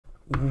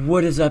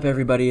What is up,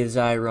 everybody? It's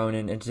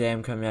Ronin, and today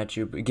I'm coming at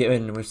you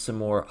again with some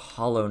more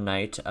Hollow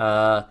Knight.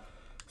 Last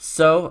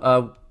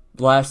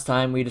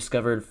time we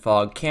discovered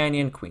Fog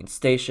Canyon, Queen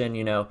Station,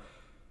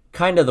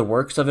 kind of the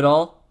works of it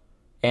all.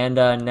 And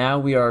now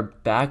we are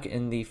back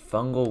in the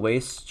fungal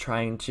waste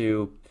trying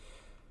to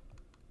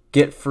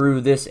get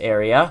through this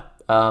area.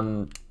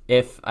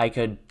 If I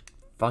could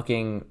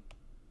fucking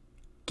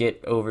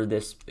get over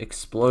this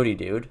explodey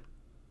dude.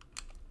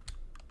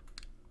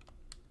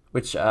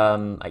 Which,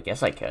 I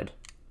guess I could.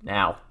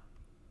 Now.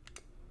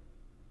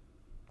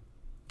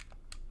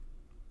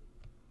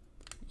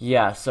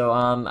 Yeah, so,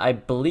 I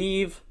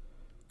believe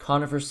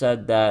Conifer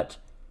said that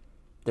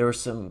there were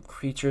some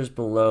creatures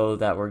below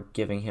that were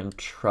giving him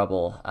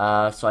trouble.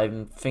 So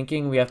I'm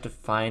thinking we have to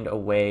find a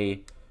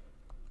way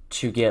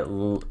to get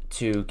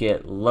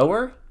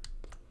lower.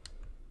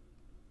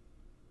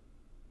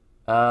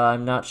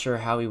 I'm not sure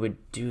how we would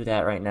do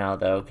that right now,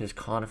 though, because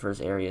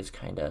Conifer's area is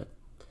kind of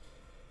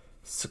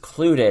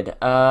secluded.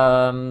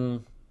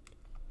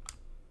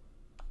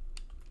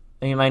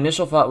 I mean, my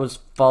initial thought was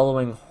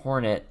following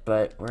Hornet,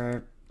 but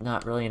we're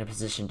not really in a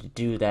position to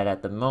do that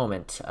at the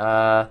moment.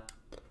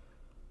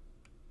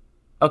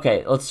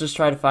 Okay, let's just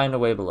try to find a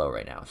way below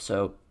right now.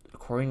 So,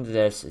 according to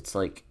this, it's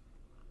like...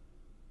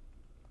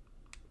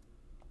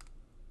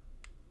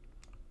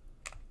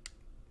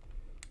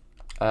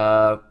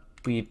 I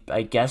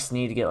guess,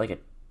 need to get, like, a...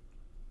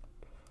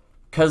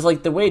 Because,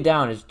 like, the way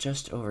down is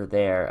just over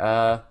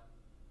there.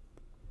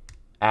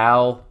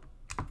 Ow.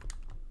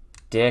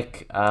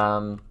 Dick.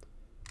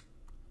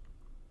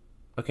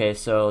 Okay,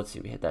 so let's see,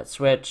 we hit that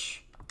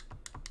switch.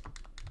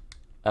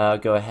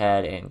 Go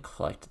ahead and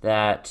collect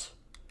that.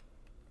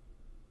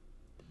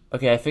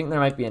 Okay, I think there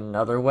might be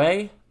another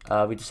way.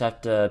 We just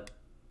have to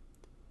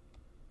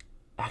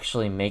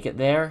actually make it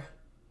there.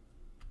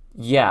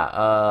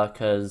 Yeah,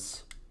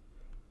 because...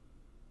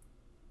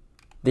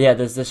 Yeah,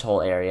 there's this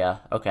whole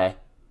area. Okay.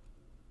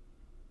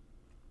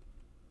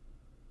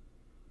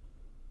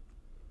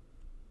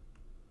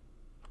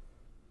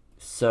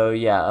 So,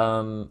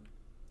 yeah,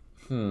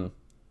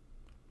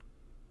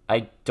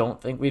 I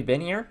don't think we've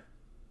been here.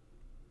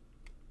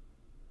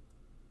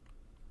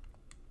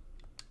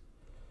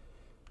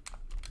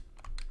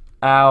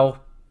 Ow.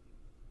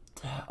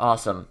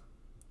 Awesome.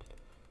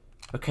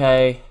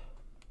 Okay.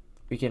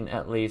 We can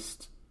at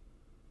least...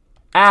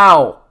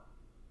 Ow!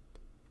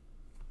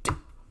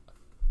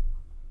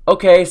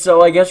 Okay,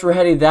 so I guess we're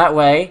heading that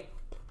way.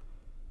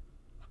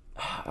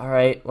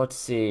 Alright, let's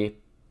see.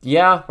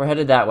 Yeah, we're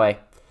headed that way.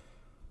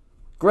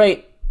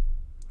 Great.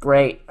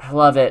 Great. I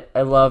love it.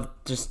 I love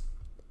just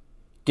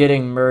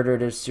getting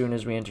murdered as soon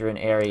as we enter an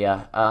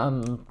area.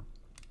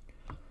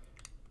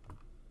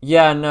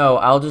 Yeah, no,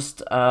 I'll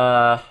just,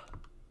 I'll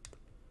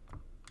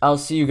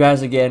see you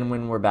guys again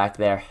when we're back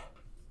there.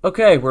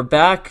 Okay, we're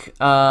back.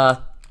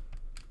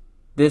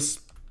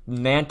 This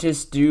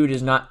Mantis dude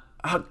is not...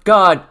 Oh,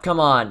 God, come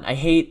on. I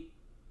hate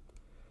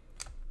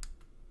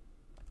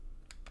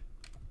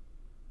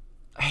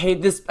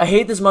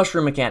this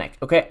mushroom mechanic,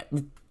 okay?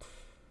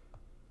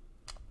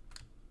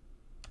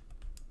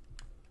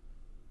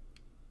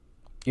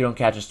 You don't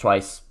catch us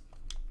twice.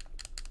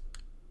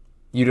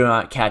 You do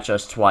not catch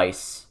us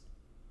twice.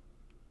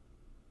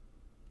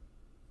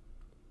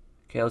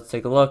 Okay, let's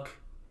take a look.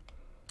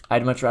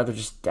 I'd much rather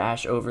just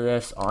dash over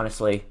this,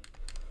 honestly.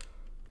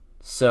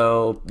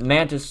 So,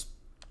 Mantis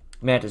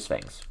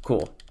fangs.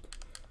 Cool.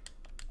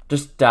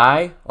 Just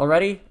die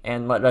already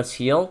and let us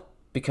heal.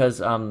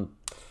 Because,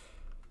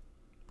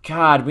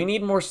 God, we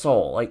need more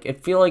soul. Like, I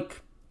feel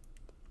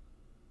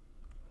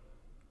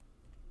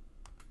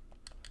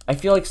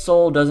like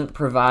soul doesn't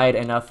provide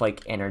enough,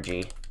 like,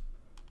 energy.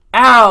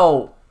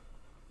 Ow!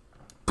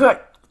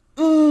 But,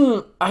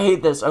 I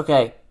hate this.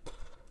 Okay.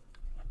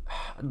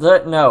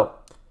 No.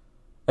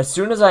 As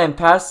soon as I am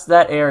past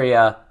that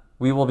area,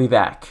 we will be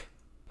back.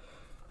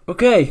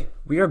 Okay,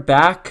 we are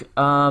back.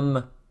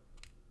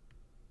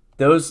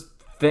 Those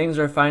things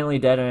are finally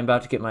dead, and I'm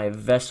about to get my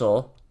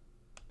vessel.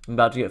 I'm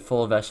about to get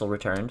full vessel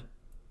returned.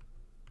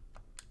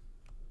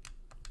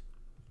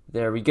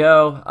 There we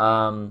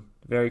go.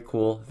 Very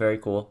cool, very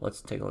cool.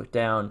 Let's take a look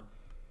down.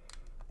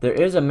 There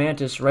is a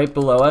Mantis right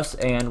below us,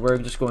 and we're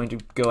just going to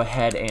go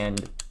ahead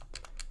and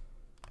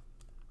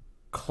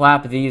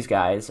clap these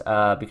guys,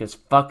 because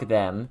fuck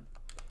them.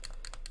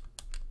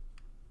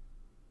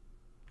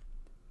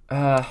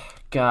 God,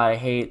 I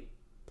hate...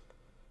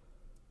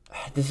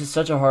 This is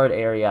such a hard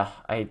area.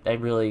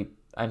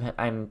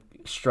 I'm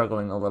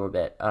struggling a little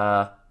bit.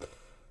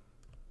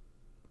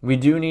 We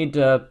do need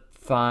to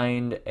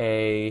find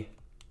a...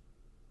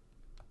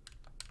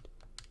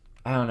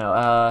 I don't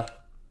know,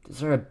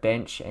 is there a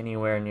bench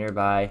anywhere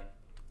nearby?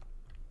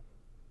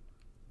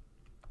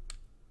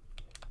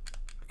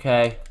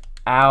 Okay.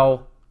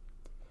 Ow.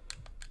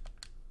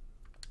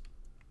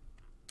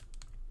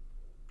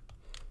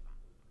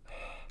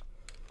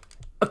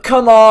 Oh,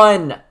 come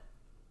on!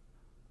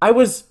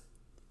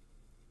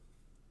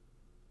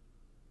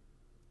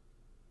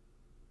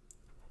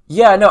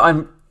 Yeah, no,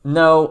 I'm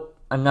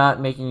not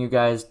making you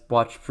guys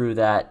watch through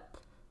that.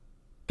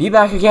 Be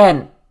back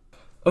again!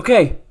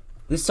 Okay,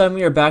 this time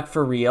we are back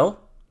for real.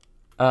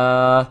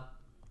 Okay,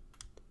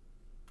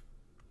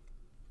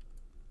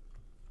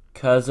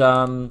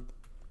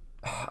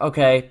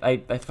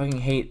 I fucking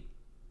hate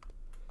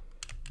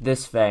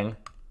this thing.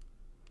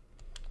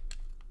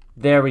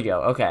 There we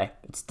go, okay.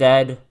 It's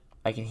dead.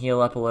 I can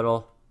heal up a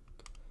little.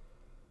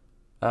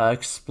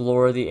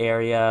 Explore the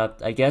area.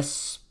 I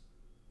guess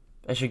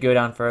I should go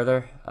down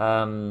further.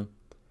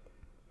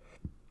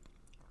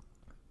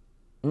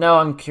 No,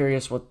 I'm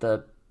curious what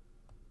the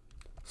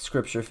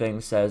scripture thing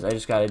says. I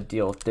just gotta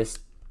deal with this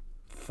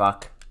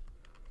fuck.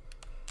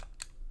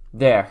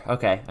 There,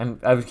 okay.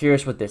 I'm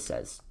curious what this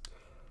says.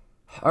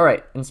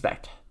 Alright,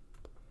 inspect.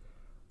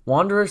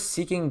 Wanderers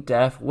seeking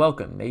death,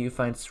 welcome. May you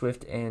find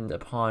swift end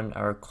upon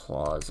our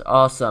claws.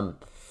 Awesome.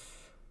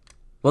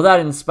 Well, that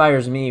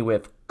inspires me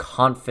with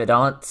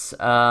confidence.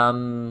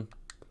 I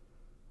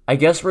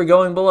guess we're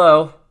going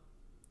below.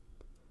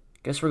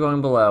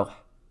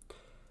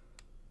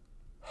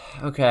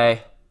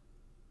 Okay.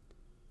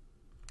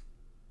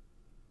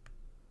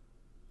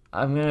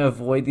 I'm gonna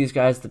avoid these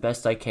guys the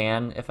best I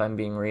can, if I'm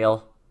being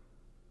real.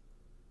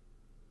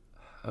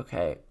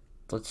 Okay,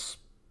 let's...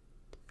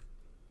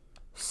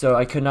 So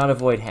I could not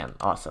avoid him.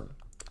 Awesome.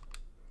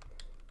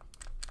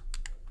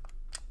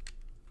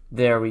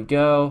 There we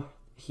go.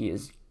 He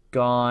is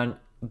gone.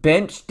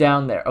 Bench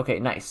down there. Okay,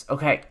 nice.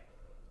 Okay.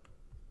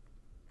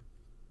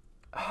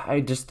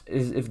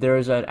 If there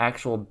is an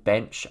actual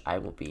bench, I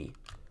will be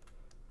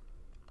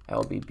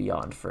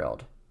beyond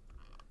thrilled.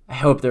 I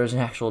hope there is an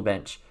actual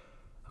bench.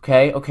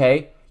 Okay,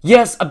 okay.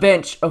 Yes, a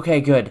bench. Okay,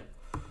 good.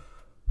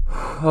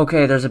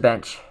 Okay, there's a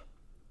bench.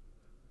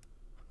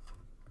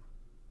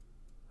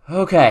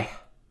 Okay.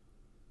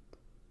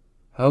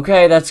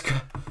 Okay, that's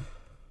good.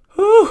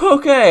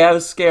 Okay, I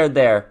was scared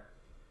there.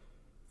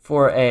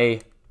 For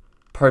a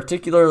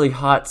particularly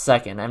hot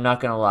second, I'm not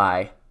gonna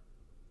lie.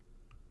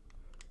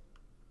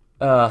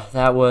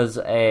 That was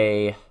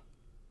a...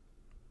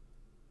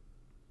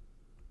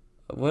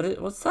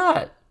 What's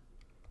that?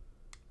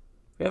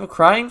 We have a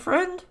crying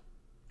friend?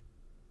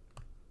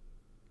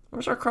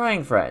 Where's our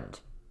crying friend?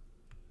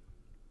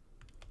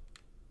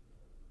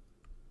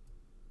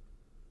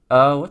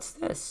 What's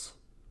this?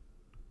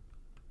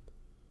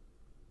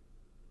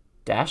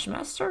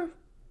 Dashmaster?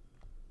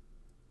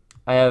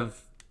 I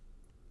have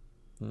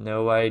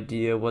no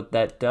idea what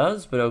that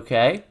does, but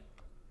okay.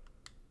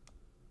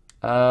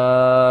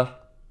 I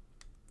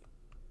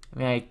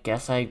mean, I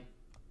guess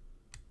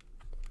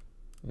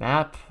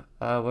map.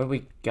 What do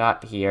we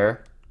got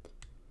here?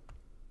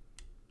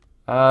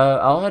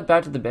 I'll head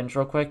back to the bench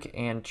real quick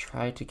and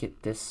try to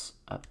get this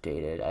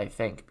updated, I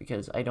think,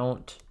 because I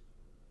don't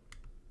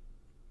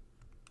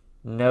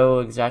know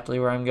exactly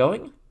where I'm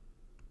going.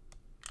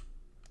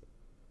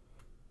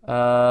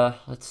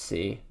 Let's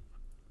see.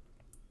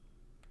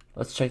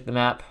 Let's check the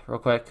map real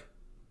quick.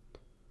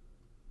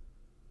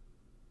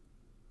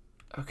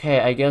 Okay,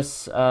 I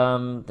guess,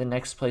 the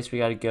next place we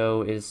gotta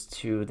go is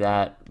to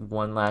that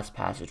one last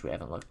passage we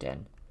haven't looked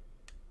in.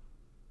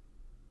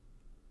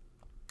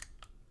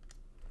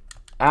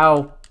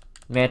 Ow!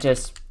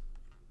 Mantis.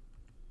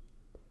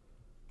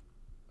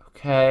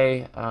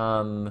 Okay,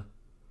 there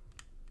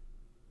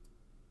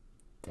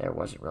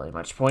wasn't really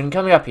much point in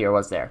coming up here,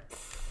 was there?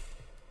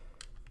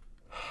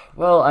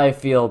 Well, I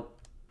feel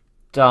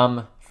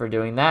dumb for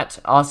doing that.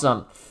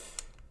 Awesome.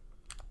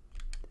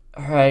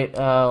 Alright,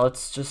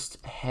 let's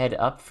just head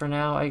up for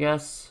now, I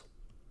guess.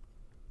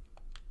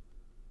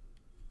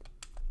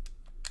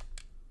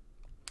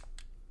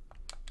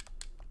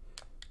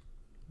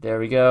 There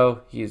we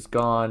go. He's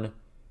gone.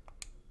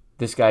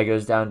 This guy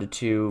goes down to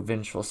 2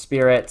 vengeful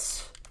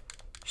spirits.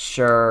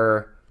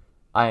 Sure,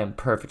 I am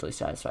perfectly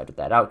satisfied with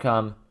that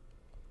outcome.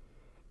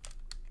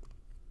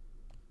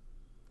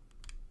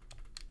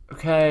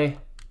 Okay.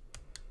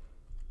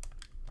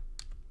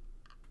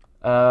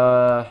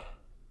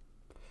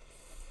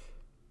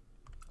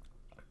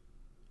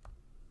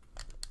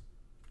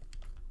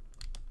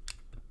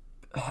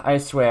 I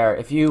swear,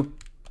 if you...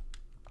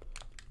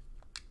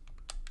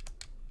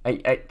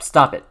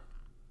 Stop it.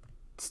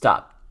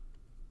 Stop.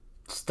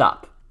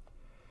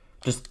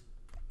 Just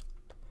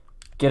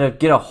get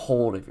a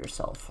hold of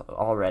yourself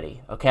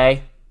already,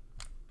 okay?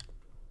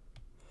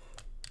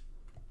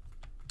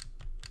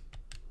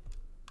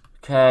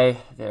 Okay,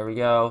 there we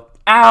go.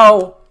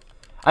 Ow!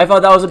 I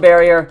thought that was a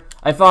barrier.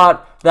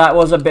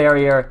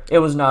 It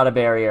was not a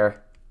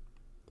barrier.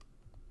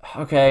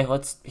 Okay,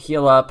 let's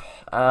heal up.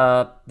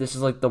 This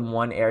is like the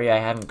one area I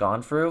haven't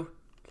gone through.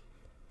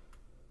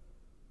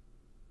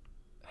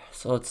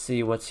 So let's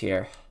see what's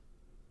here.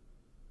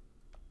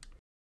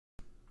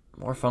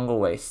 More fungal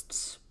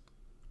wastes.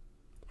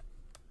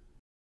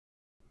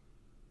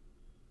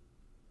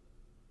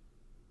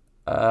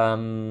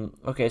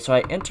 Okay, so I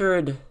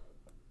entered...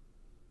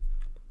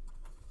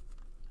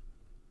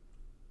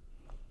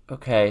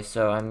 Okay,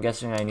 so I'm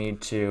guessing I need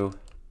to...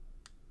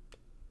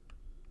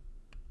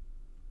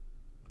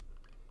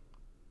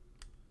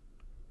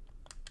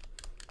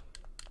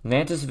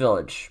 Mantis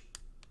Village.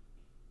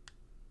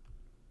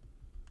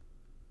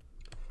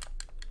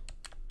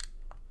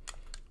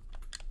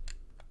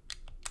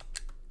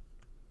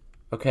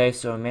 Okay,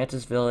 so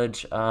Mantis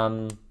Village,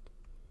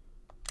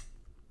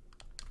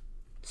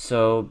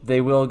 so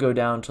they will go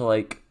down to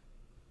like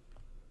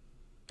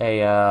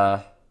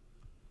a,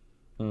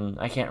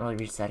 I can't really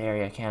reach that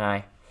area, can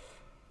I?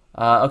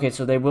 Okay,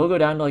 so they will go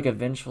down to like a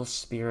Vengeful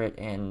Spirit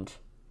and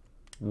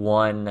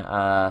one,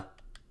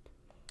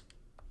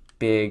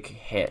 big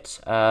hit.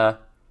 I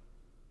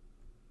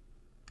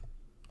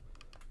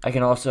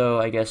can also,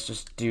 I guess,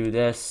 just do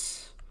this.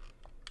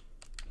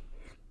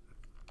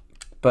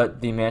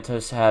 But the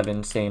Mantis have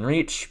insane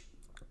reach,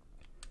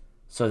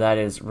 so that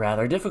is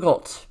rather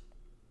difficult.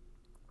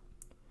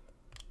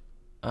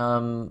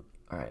 Alright,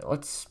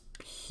 let's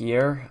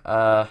here.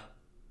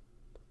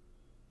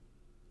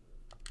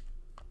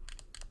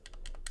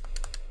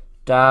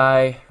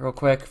 Die real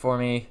quick for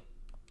me.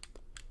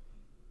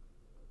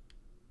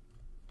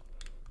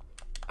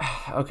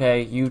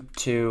 Okay, you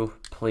two,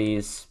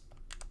 please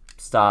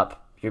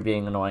stop. You're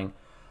being annoying.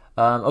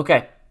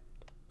 Okay,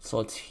 so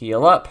let's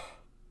heal up.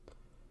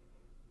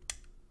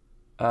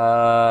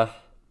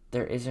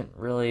 There isn't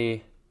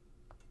really...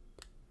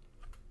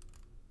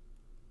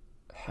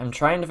 I'm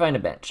trying to find a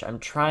bench.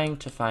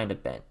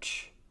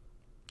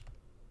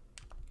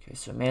 Okay,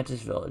 so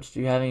Mantis Village. Do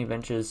you have any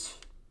benches?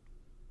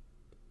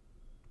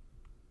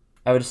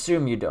 I would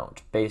assume you don't,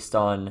 based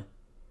on,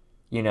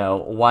 you know,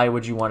 why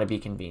would you want to be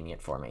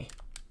convenient for me?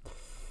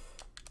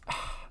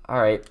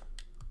 Alright.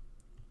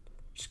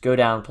 Just go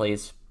down,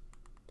 please.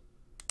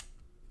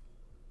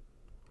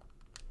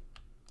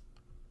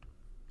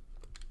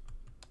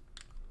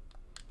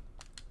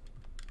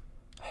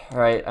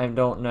 Alright, I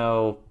don't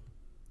know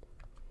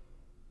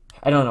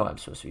what I'm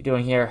supposed to be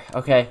doing here.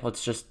 Okay,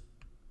 let's just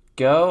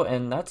go,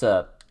 and that's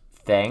a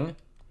thing.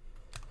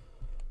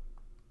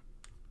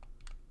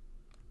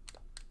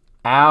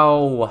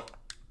 Ow!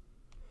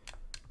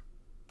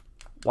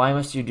 Why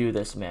must you do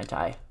this,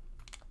 Manti?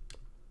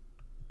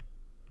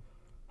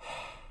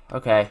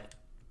 Okay.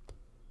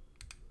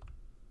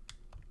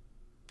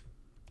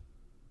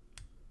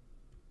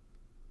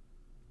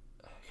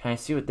 Can I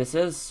see what this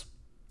is?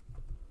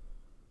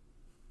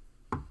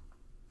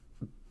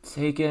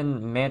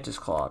 Taken Mantis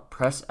Claw.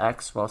 Press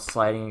X while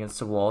sliding against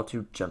the wall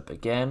to jump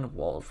again.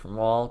 Wall from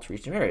wall to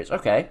reach new areas.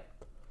 Okay.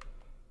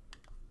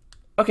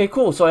 Okay,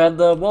 cool. So I had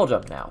the wall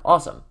jump now.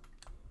 Awesome.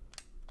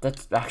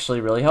 That's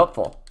actually really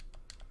helpful.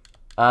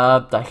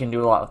 I can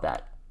do a lot with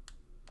that.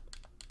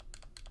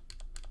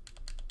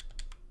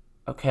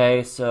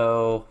 Okay,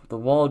 so the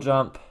wall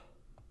jump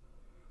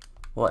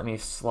will let me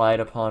slide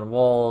upon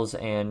walls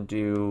and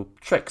do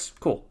tricks.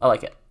 Cool. I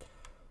like it.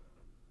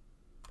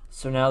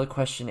 So now the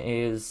question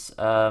is,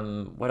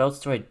 what else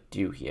do I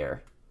do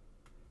here?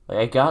 Like,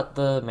 I got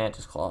the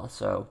Mantis Claw,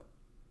 so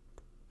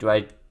do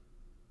I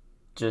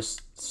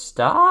just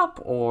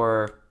stop,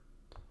 or...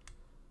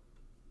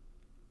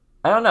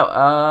 I don't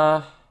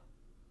know,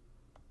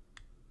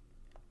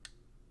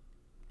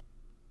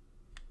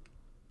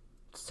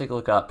 let's take a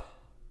look up.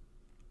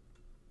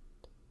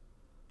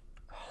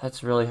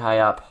 That's really high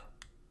up.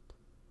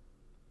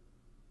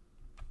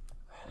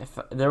 If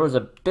there was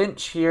a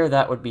bench here,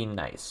 that would be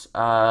nice.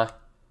 Let's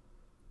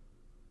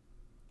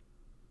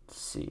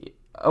see.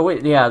 Oh,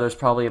 wait, yeah, there's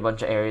probably a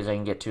bunch of areas I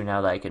can get to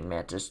now that I can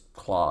Mantis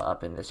Claw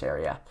up in this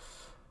area.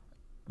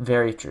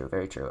 Very true,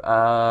 very true.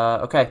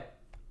 Okay.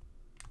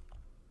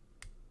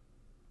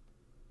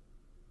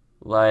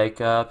 Like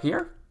up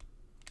here?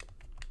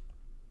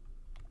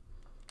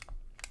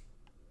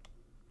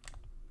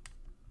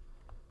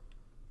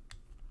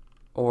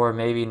 Or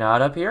maybe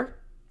not up here?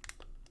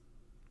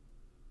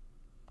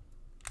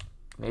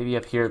 Maybe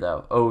up here,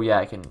 though. Oh, yeah,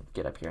 I can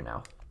get up here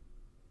now.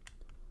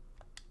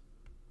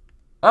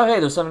 Oh, hey,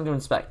 there's something to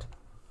inspect.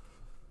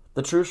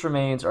 The truce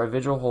remains, our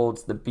vigil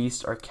holds, the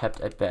beasts are kept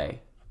at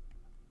bay.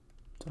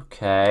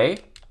 Okay.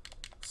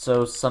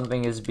 So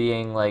something is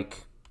being,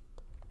 like,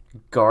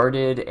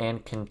 guarded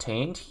and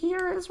contained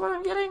here is what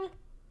I'm getting?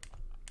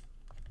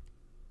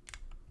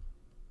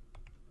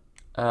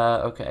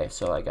 Okay,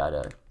 so I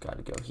gotta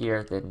go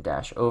here, then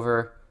dash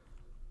over.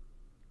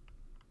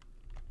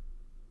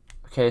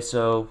 Okay,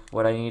 so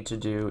what I need to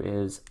do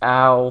is,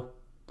 ow.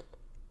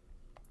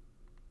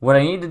 What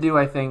I need to do,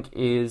 I think,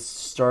 is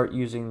start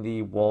using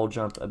the wall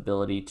jump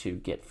ability to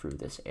get through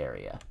this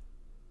area.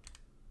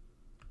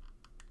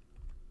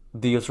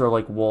 The sort of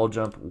like wall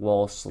jump,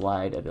 wall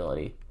slide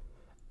ability.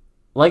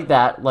 Like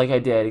that, like I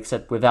did,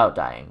 except without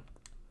dying.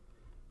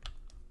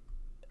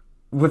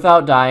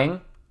 Without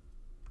dying.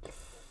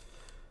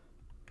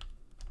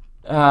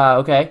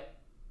 Okay.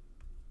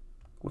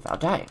 Without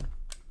dying.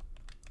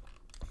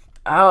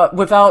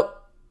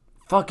 Without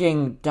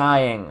fucking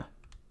dying.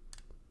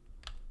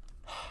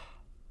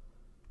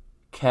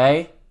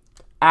 Okay.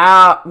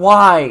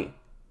 Why?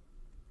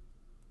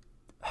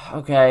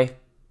 Okay.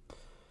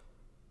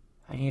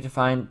 I need to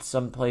find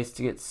some place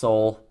to get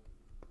soul.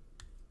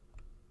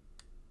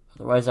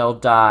 Otherwise I'll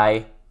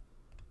die.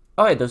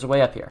 Oh, wait, there's a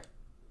way up here.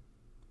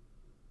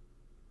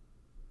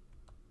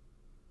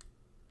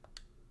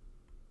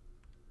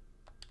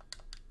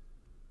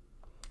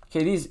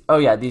 Okay, oh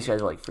yeah, these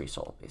guys are like free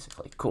soul,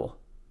 basically. Cool.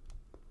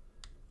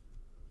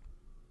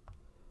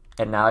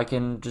 And now I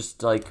can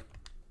just, like,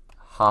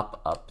 hop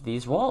up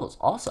these walls.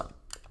 Awesome.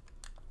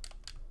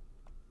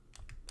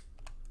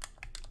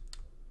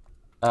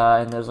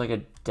 And there's, like,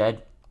 a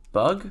dead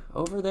bug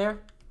over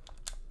there.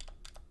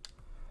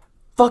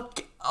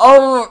 Fuck.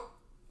 Oh!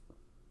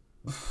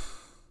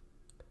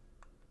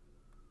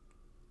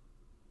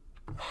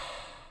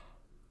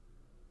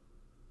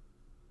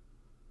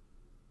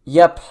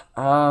 Yep.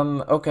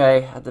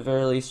 Okay. At the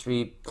very least,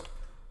 we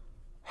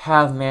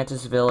have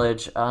Mantis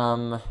Village.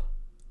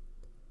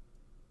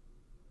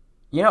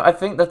 You know, I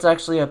think that's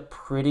actually a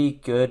pretty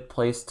good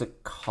place to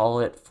call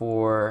it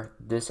for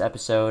this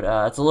episode.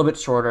 It's a little bit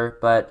shorter,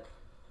 but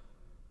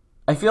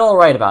I feel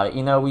alright about it.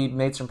 You know, we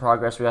made some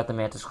progress. We got the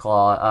Mantis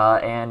Claw,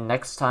 and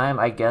next time,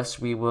 I guess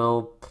we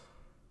will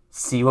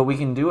see what we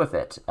can do with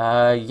it.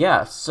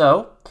 Yeah,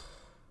 so,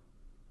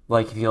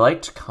 like if you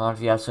liked, comment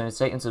if you have something to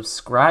say, and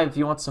subscribe if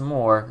you want some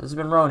more. This has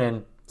been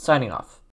Ronin, signing off.